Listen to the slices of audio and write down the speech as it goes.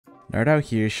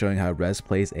NartOutHere is showing how REZ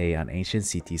plays A on Ancient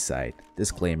CT side.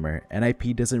 Disclaimer,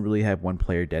 NIP doesn't really have one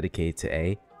player dedicated to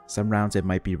A. Some rounds it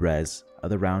might be REZ,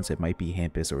 other rounds it might be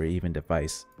Hampus or even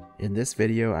Device. In this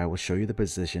video I will show you the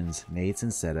positions, nades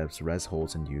and setups REZ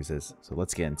holds and uses, so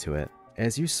let's get into it.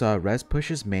 As you saw, REZ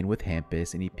pushes main with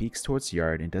Hampus and he peeks towards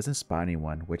yard and doesn't spot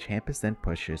anyone, which Hampus then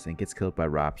pushes and gets killed by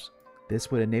Rops. This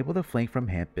would enable the flank from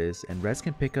Hampus and REZ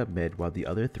can pick up mid while the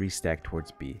other three stack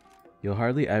towards B. You'll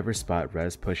hardly ever spot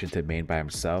REZ push into main by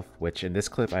himself, which in this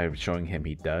clip I am showing him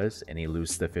he does, and he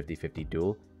loses the 50-50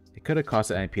 duel. It could have cost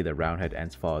the NIP the round had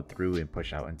ends followed through and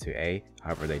push out into A,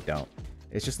 however they don't.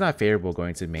 It's just not favorable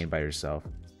going to main by yourself.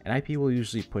 NIP will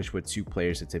usually push with two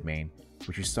players into main,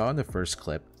 which you saw in the first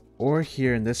clip. Or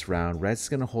here in this round, REZ is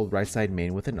going to hold right side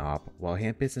main with an op, while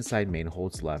Hampus inside main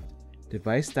holds left.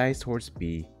 Device dies towards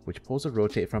B, which pulls a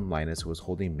rotate from Linus who is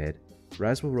holding mid.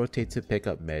 REZ will rotate to pick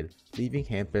up mid, leaving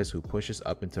Hampus who pushes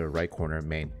up into the right corner of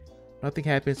main. Nothing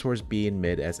happens towards B and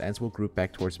mid as ENCE will group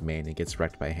back towards main and gets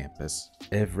wrecked by Hampus.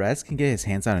 If REZ can get his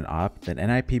hands on an op, then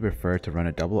NIP prefer to run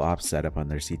a double op setup on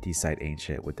their CT side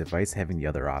Ancient with Device having the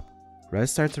other op. REZ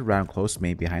starts around close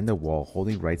main behind the wall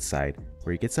holding right side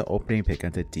where he gets an opening pick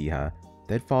onto Diha,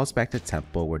 then falls back to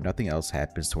Temple where nothing else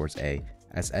happens towards A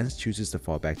as ENCE chooses to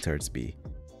fall back towards B.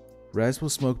 REZ will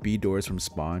smoke B doors from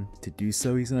spawn. To do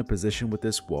so, he's in a position with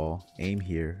this wall, aim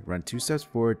here, run 2 steps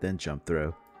forward, then jump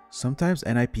throw. Sometimes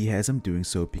NIP has him doing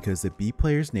so because the B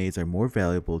player's nades are more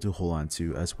valuable to hold on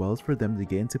to, as well as for them to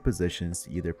get into positions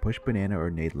to either push banana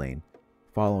or nade lane.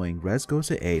 Following, REZ goes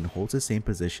to A and holds the same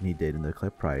position he did in the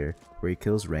clip prior, where he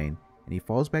kills Rain, and he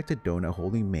falls back to Donut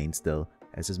holding main still,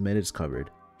 as his mid is covered.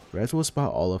 REZ will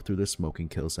spot Olaf through the smoke and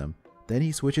kills him. Then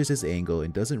he switches his angle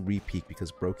and doesn't re-peek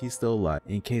because Brokey's still alive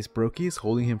in case Brokey is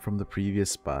holding him from the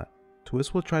previous spot.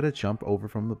 Twist will try to jump over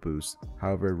from the boost,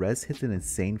 however REZ hits an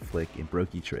insane flick and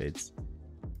Brokey trades.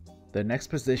 The next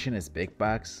position is Big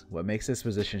Box. What makes this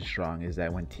position strong is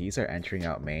that when Ts are entering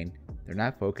out main, they're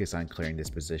not focused on clearing this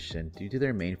position due to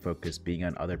their main focus being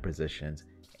on other positions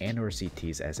and or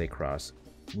CTs as they cross.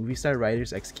 Movie star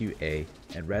riders execute A,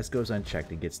 and REZ goes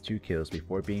unchecked and gets 2 kills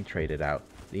before being traded out,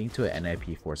 leading to an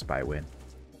NIP force buy win.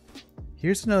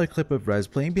 Here's another clip of REZ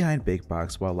playing behind Big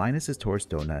Box while Linus is towards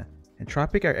Donut.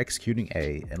 Entropic are executing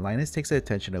A, and Linus takes the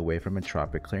attention away from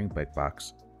Entropic clearing Big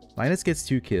Box. Linus gets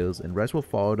 2 kills, and REZ will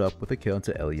follow it up with a kill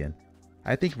into Alien.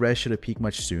 I think REZ should have peeked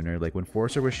much sooner, like when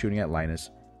Forcer was shooting at Linus.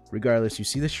 Regardless, you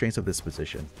see the strengths of this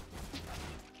position.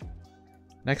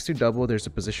 Next to double, there's a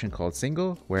position called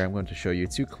single, where I'm going to show you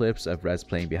 2 clips of REZ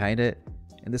playing behind it.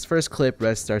 In this first clip,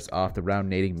 REZ starts off the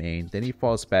round nading main, then he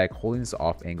falls back holding his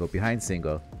off angle behind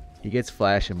single. He gets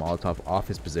flash and Molotov off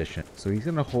his position, so he's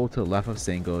going to hold to the left of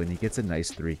single and he gets a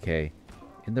nice 3k.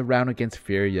 In the round against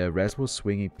Furia, REZ will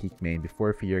swing and peek main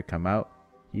before Furia come out.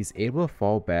 He's able to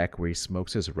fall back where he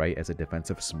smokes his right as a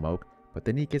defensive smoke, but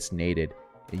then he gets naded,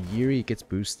 and Yuri gets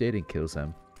boosted and kills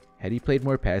him. Had he played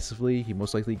more passively, he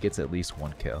most likely gets at least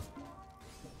 1 kill.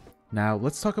 Now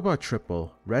let's talk about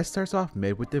triple. REZ starts off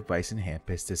mid with Device and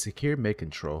Hampus to secure mid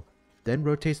control, then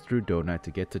rotates through Donut to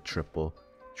get to triple.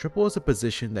 Triple is a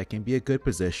position that can be a good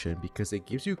position because it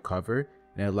gives you cover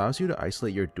and it allows you to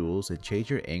isolate your duels and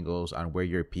change your angles on where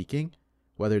you're peeking,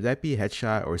 whether that be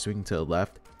headshot or swinging to the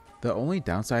left. The only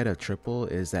downside of triple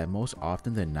is that most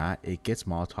often than not it gets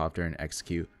Molotov during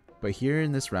execute, but here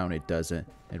in this round it doesn't,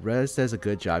 and REZ does a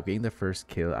good job getting the first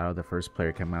kill out of the first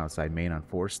player coming outside main on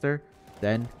Forster.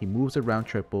 Then he moves around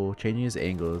triple, changing his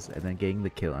angles and then getting the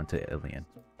kill onto Alien.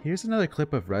 Here's another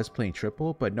clip of REZ playing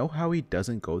triple, but note how he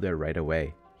doesn't go there right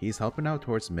away. He's helping out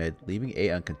towards mid, leaving A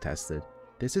uncontested.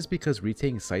 This is because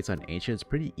retaking sights on Ancient is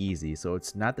pretty easy, so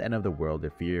it's not the end of the world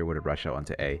if Furia were to rush out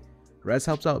onto A. REZ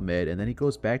helps out mid and then he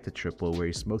goes back to triple where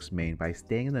he smokes main by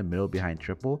staying in the middle behind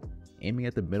triple, aiming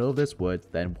at the middle of this wood,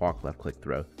 then walk left click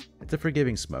throw. It's a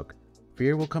forgiving smoke.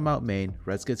 Furia will come out main,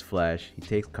 REZ gets flash, he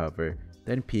takes cover,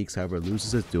 then peeks, however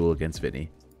loses his duel against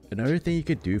Vinny. Another thing you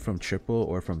could do from triple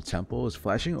or from temple is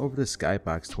flashing over the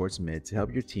skybox towards mid to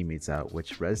help your teammates out,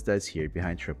 which REZ does here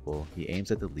behind triple. He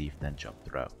aims at the leaf then jump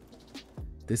throw.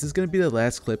 This is going to be the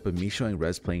last clip of me showing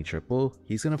REZ playing triple.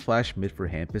 He's going to flash mid for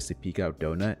Hampus to peek out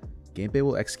Donut. Gamebay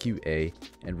will execute A,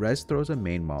 and REZ throws a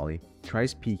main molly,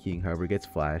 tries peeking, however gets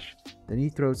flash. Then he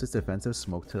throws his defensive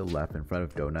smoke to the left in front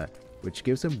of Donut, which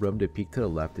gives him room to peek to the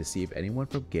left to see if anyone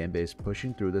from Gamebay is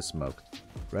pushing through the smoke.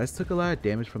 REZ took a lot of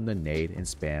damage from the nade and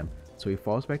spam, so he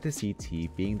falls back to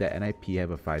CT, being that NIP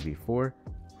have a 5v4.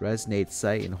 REZ nades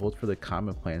sight and holds for the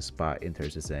common plan spot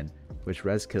enters us in, which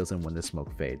REZ kills him when the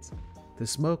smoke fades. The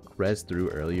smoke REZ threw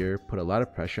earlier put a lot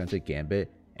of pressure onto Gambit,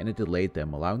 and it delayed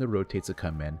them, allowing the rotates to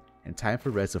come in, and time for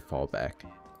REZ to fall back.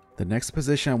 The next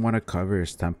position I want to cover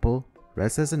is Temple.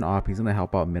 REZ has an op, he's going to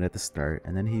help out mid at the start,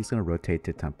 and then he's going to rotate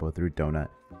to Temple through Donut.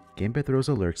 Gambit throws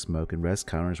a lurk smoke and REZ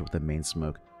counters with a main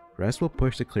smoke. REZ will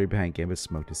push to clear behind Gambit's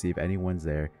smoke to see if anyone's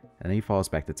there, and then he falls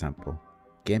back to Temple.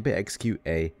 Gambit execute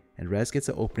A, and REZ gets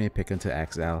an opening pick onto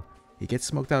Axal. He gets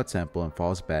smoked out Temple and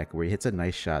falls back where he hits a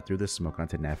nice shot through the smoke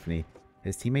onto Nafni.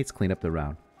 His teammates clean up the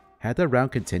round. Had the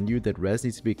round continued, then REZ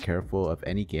needs to be careful of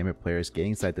any Gambit players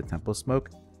getting inside the Temple smoke.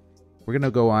 We're going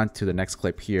to go on to the next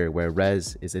clip here where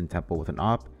REZ is in Temple with an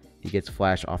op. He gets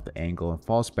flashed off the angle and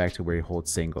falls back to where he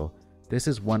holds single. This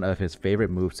is one of his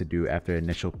favorite moves to do after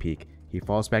initial peek. He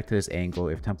falls back to this angle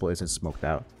if Temple isn't smoked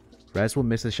out. REZ will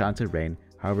miss a shot into Rain,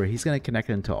 however he's going to connect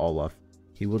it into Olaf.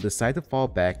 He will decide to fall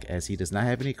back as he does not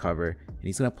have any cover, and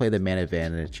he's going to play the man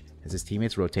advantage as his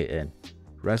teammates rotate in.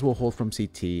 REZ will hold from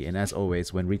CT, and as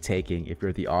always when retaking, if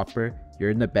you're the opper,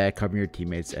 you're in the back covering your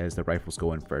teammates as the rifles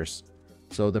go in first.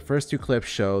 So the first two clips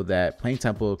show that playing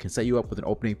Temple can set you up with an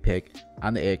opening pick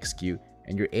on the A execute,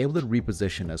 and you're able to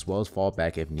reposition as well as fall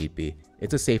back if need be.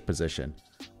 It's a safe position.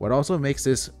 What also makes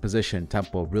this position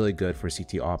Temple really good for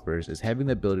CT oppers is having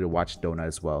the ability to watch Donut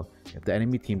as well if the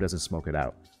enemy team doesn't smoke it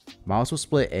out. Miles will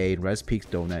split A and REZ peeks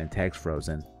Donut and tags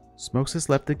Frozen. Smokes is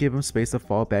left to give him space to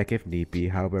fall back if need be,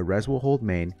 however REZ will hold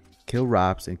main, kill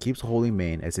Robs, and keeps holding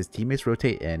main as his teammates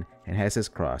rotate in and has his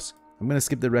cross. I'm going to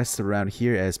skip the rest around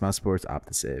here as Mousesports opt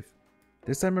to save.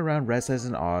 This time around REZ has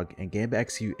an AUG and Gambit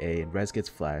execute A and REZ gets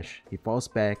flash. He falls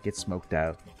back, gets smoked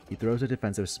out. He throws a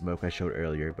defensive smoke I showed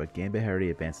earlier, but Gambit had already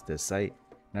advanced to the site.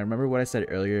 Now remember what I said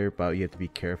earlier about you have to be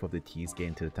careful of the T's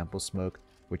getting to the Temple smoke,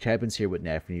 which happens here with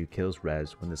Nafni who kills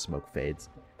REZ when the smoke fades.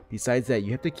 Besides that,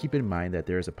 you have to keep in mind that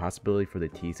there is a possibility for the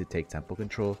T's to take Temple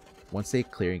control once they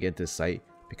clear and get into site,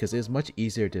 because it is much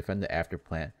easier to defend the after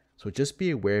plant, so just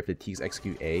be aware if the T's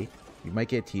execute A, you might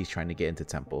get T's trying to get into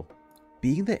Temple.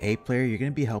 Being the A player, you're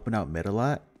going to be helping out mid a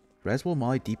lot. REZ will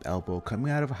molly deep elbow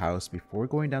coming out of a house before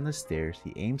going down the stairs.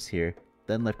 He aims here,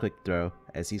 then left click throw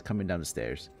as he's coming down the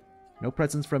stairs. No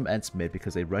presence from Ents mid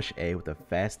because they rush A with a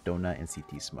fast Donut and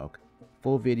CT smoke.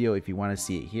 Full video if you want to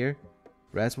see it here.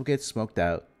 REZ will get smoked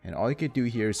out, and all you can do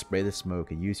here is spray the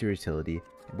smoke and use your utility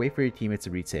and wait for your teammates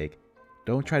to retake.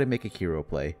 Don't try to make a hero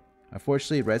play.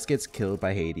 Unfortunately, REZ gets killed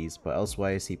by Hades, but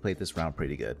elsewise he played this round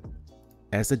pretty good.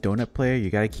 As the Donut player, you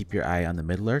gotta keep your eye on the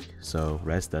mid lurk, so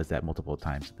REZ does that multiple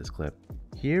times in this clip.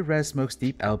 Here REZ smokes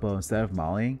deep elbow instead of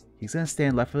mollying. He's gonna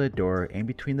stand left of the door, aim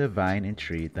between the vine and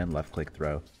tree, then left click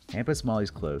throw. Hampus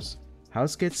molly's close.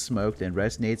 House gets smoked and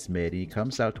REZ nades mid and he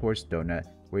comes out towards Donut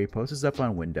where he poses up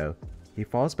on window. He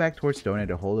falls back towards Donut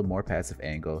to hold a more passive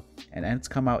angle, and Ents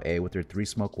come out A with their 3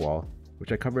 smoke wall,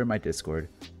 which I cover in my Discord.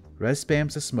 REZ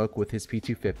spams the smoke with his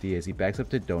P250 as he backs up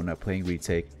to Donut playing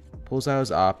retake, pulls out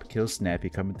his op, kills Snappy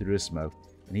coming through the smoke,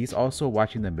 and he's also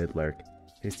watching the mid lurk.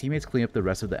 His teammates clean up the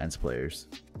rest of the Ents players.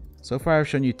 So far I've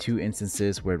shown you 2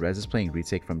 instances where REZ is playing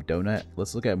retake from Donut.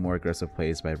 Let's look at more aggressive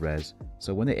plays by REZ.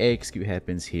 So when the A execute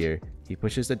happens here, he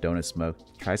pushes the Donut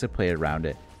smoke, tries to play around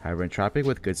it. However, Entropic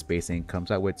with good spacing comes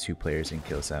out with 2 players and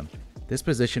kills him. This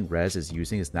position REZ is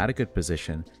using is not a good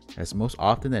position, as most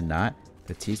often than not,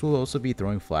 the T's will also be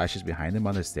throwing flashes behind them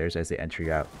on the stairs as they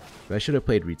entry out. REZ should have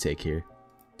played retake here.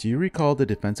 Do you recall the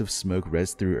defensive smoke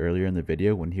REZ threw earlier in the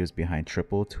video when he was behind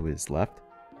triple to his left?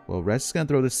 Well, REZ is going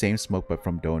to throw the same smoke but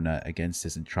from Donut against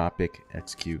his Entropic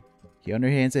execute. He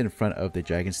underhands it in front of the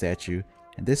dragon statue,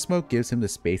 and this smoke gives him the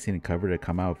spacing and cover to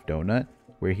come out of Donut,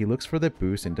 where he looks for the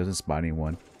boost and doesn't spot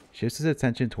anyone. Shifts his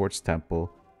attention towards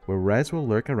Temple, where REZ will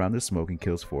lurk around the smoke and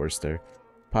kills Forrester.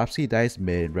 Popsky dies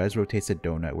mid and REZ rotates to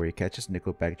Donut where he catches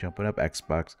Nickelback jumping up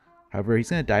Xbox. However, he's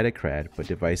going to die to Crad, but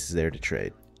Device is there to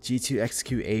trade. G2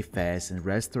 execute A fast and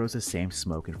REZ throws the same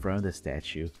smoke in front of the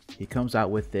statue. He comes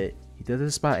out with it. He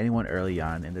doesn't spot anyone early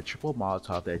on, and the triple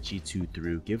Molotov that G2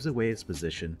 threw gives away his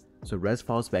position, so REZ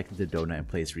falls back into Donut and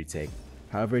plays retake.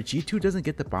 However, G2 doesn't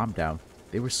get the bomb down.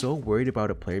 They were so worried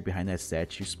about a player behind that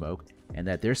statue smoke and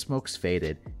that their smokes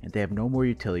faded and they have no more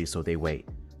utility, so they wait.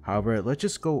 However, let's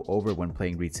just go over when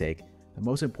playing retake. The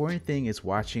most important thing is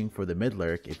watching for the mid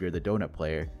lurk if you're the Donut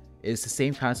player. It is the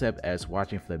same concept as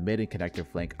watching for the mid and connector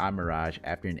flank on Mirage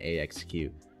after an A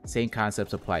execute. Same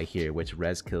concepts apply here, which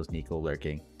REZ kills Nico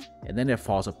lurking. And then it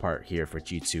falls apart here for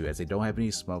G2 as they don't have any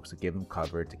smokes to give them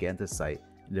cover to get into sight,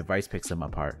 and Device picks them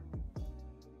apart.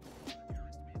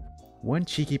 One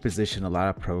cheeky position a lot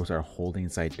of pros are holding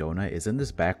inside Donut is in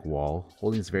this back wall,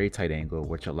 holding this very tight angle,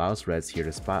 which allows REZ here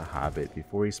to spot Hobbit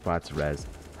before he spots REZ,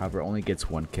 however only gets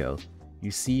 1 kill.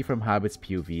 You see from Hobbit's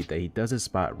POV that he doesn't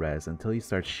spot REZ until he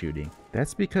starts shooting.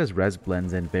 That's because REZ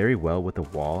blends in very well with the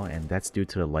wall, and that's due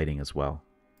to the lighting as well.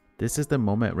 This is the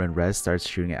moment when REZ starts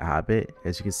shooting at Hobbit.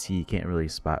 As you can see, you can't really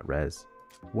spot REZ.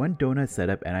 One donut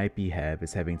setup NIP have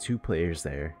is having 2 players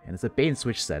there, and it's a bait and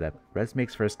switch setup. REZ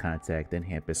makes first contact, then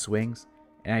Hampus swings.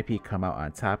 NIP come out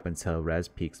on top until REZ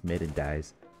peeks mid and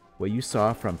dies. What you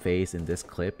saw from FaZe in this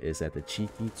clip is that the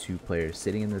cheeky 2 players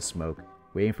sitting in the smoke,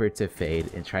 waiting for it to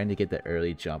fade and trying to get the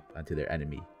early jump onto their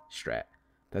enemy strat.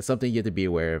 That's something you have to be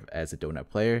aware of as a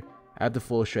donut player. I have the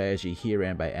full strategy here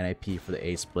ran by NIP for the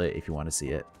A split if you want to see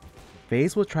it.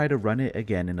 FaZe will try to run it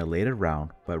again in a later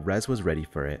round, but REZ was ready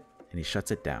for it, and he shuts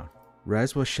it down.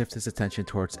 REZ will shift his attention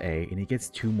towards A, and he gets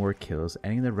 2 more kills,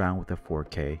 ending the round with a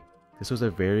 4K. This was a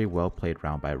very well played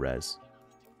round by REZ.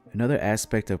 Another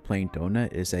aspect of playing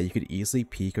donut is that you could easily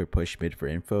peek or push mid for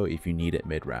info if you need it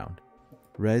mid round.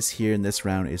 REZ here in this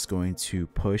round is going to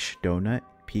push donut,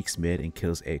 peeks mid, and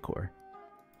kills A core.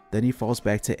 Then he falls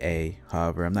back to A.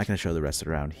 However, I'm not going to show the rest of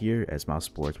the round here as Mouse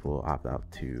Sports will opt out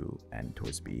to end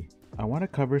towards B. I want to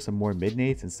cover some more mid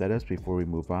nades and setups before we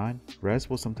move on. REZ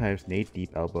will sometimes nade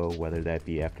deep elbow, whether that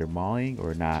be after mauling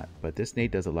or not, but this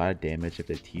nade does a lot of damage if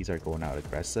the T's are going out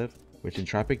aggressive, which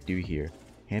Entropic do here.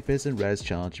 Hampus and REZ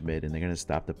challenge mid and they're going to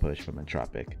stop the push from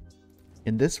Entropic.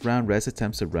 In this round, REZ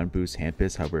attempts to run boost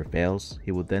Hampus, however fails.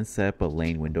 He will then set up a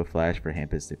lane window flash for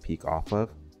Hampus to peek off of.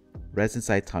 REZ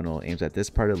inside tunnel aims at this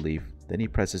part of leaf, then he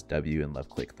presses W and left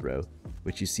click throw,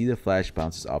 which you see the flash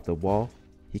bounces off the wall.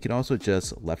 He can also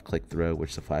just left click throw,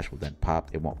 which the flash will then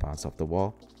pop, it won't bounce off the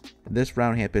wall. In this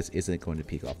round, Hampus isn't going to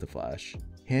peek off the flash.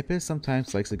 Hampus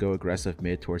sometimes likes to go aggressive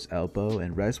mid towards elbow,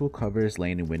 and REZ will cover his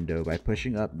lane and window by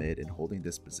pushing up mid and holding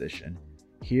this position.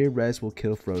 Here REZ will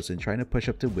kill Frozen trying to push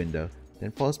up to window,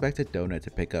 then falls back to donut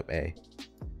to pick up A.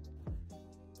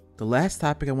 The last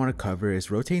topic I want to cover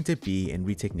is rotating to B and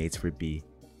retake nades for B.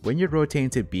 When you're rotating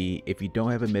to B, if you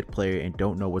don't have a mid player and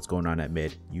don't know what's going on at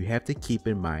mid, you have to keep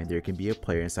in mind there can be a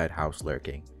player inside house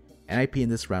lurking. NIP in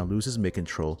this round loses mid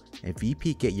control and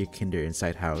VP get your Kinder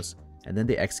inside house, and then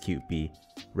they execute B.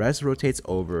 REZ rotates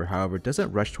over, however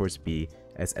doesn't rush towards B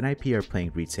as NIP are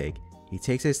playing retake. He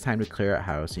takes his time to clear out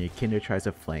house and your Kinder tries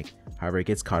to flank, however it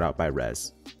gets caught out by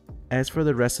REZ. As for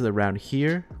the rest of the round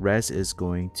here, REZ is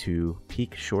going to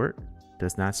peek short,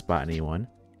 does not spot anyone,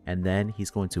 and then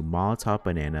he's going to Molotov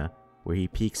banana where he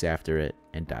peeks after it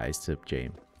and dies to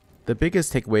Jame. The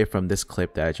biggest takeaway from this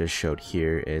clip that I just showed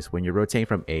here is when you're rotating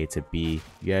from A to B,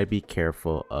 you gotta be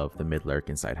careful of the mid lurk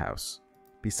inside house.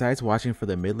 Besides watching for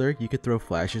the mid lurk, you could throw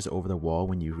flashes over the wall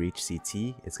when you reach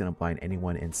CT. It's gonna blind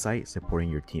anyone in sight supporting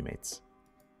your teammates.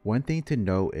 One thing to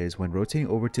note is when rotating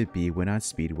over to B when on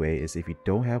Speedway is if you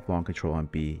don't have long control on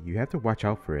B, you have to watch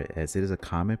out for it as it is a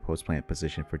common post plant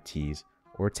position for T's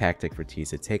or tactic for T's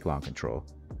to take long control.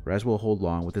 REZ will hold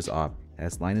long with his op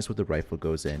as Linus with the rifle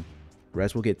goes in.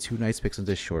 REZ will get 2 nice picks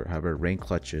into short, however Rain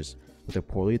clutches with a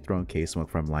poorly thrown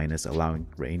K-smoke from Linus allowing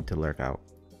Rain to lurk out.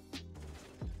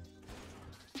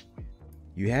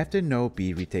 You have to know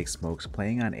B retake smokes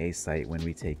playing on A site when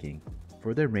retaking.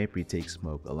 For the ramp retake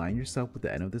smoke, align yourself with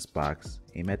the end of this box,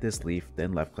 aim at this leaf,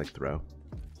 then left click throw.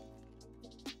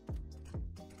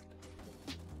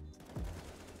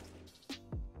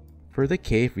 For the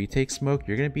cave retake smoke,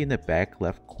 you're going to be in the back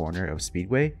left corner of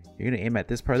Speedway. You're going to aim at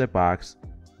this part of the box,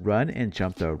 run and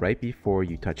jump though right before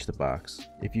you touch the box.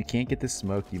 If you can't get the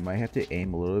smoke, you might have to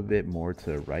aim a little bit more to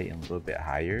the right and a little bit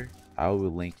higher. I will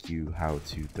link you how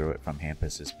to throw it from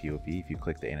Hampus's POV if you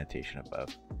click the annotation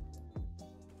above.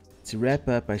 To wrap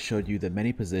up, I showed you the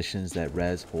many positions that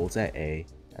REZ holds at A,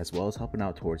 as well as helping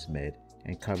out towards mid,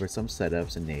 and covered some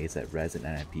setups and nades that REZ and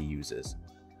NIP uses.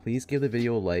 Please give the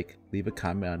video a like, leave a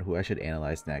comment on who I should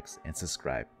analyze next, and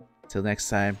subscribe. Till next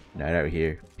time, Night Out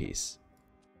here, peace.